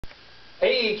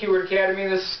Hey Keyword Academy,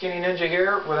 this is Skinny Ninja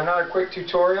here with another quick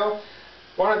tutorial.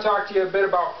 I want to talk to you a bit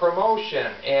about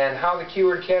promotion and how the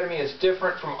Keyword Academy is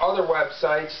different from other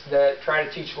websites that try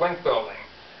to teach link building.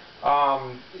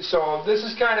 So this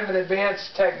is kind of an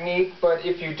advanced technique, but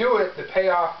if you do it, the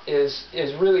payoff is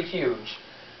really huge.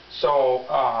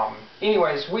 So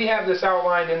anyways, we have this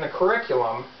outlined in the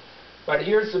curriculum, but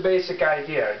here's the basic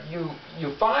idea.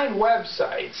 You find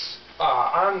websites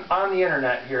on the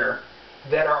internet here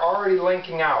that are already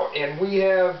linking out, and we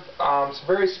have some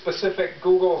very specific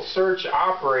Google search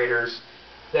operators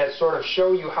that sort of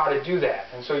show you how to do that.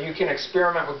 And so you can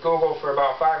experiment with Google for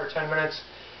about 5 or 10 minutes,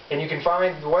 and you can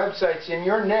find the websites in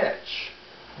your niche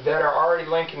that are already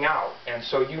linking out, and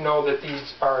so you know that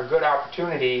these are a good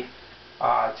opportunity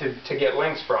to get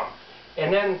links from.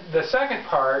 And then the second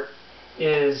part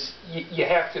is you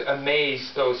have to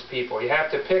amaze those people. You have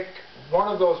to pick one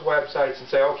of those websites and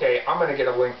say, okay, I'm going to get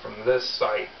a link from this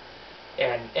site,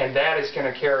 and that is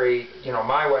going to carry, you know,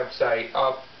 my website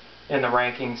up in the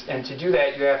rankings. And to do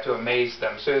that, you have to amaze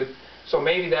them. So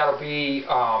maybe that'll be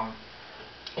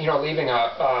you know, leaving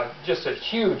just a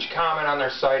huge comment on their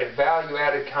site, a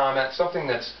value-added comment, something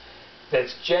that's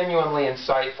genuinely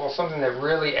insightful, something that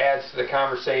really adds to the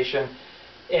conversation,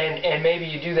 and maybe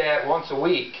you do that once a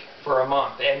week for a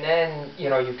month, and then, you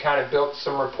know, you've kind of built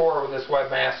some rapport with this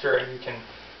webmaster, and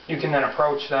you can then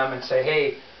approach them and say,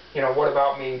 hey, you know, what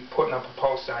about me putting up a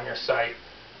post on your site?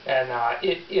 And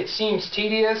it seems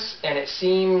tedious, and it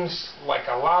seems like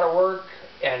a lot of work,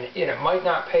 and it might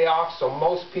not pay off, so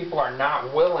most people are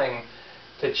not willing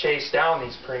to chase down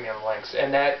these premium links,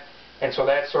 and so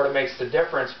that sort of makes the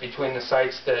difference between the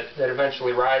sites that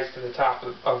eventually rise to the top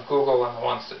of Google and the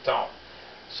ones that don't.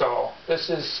 So this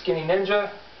is Skinny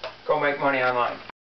Ninja. Go make money online.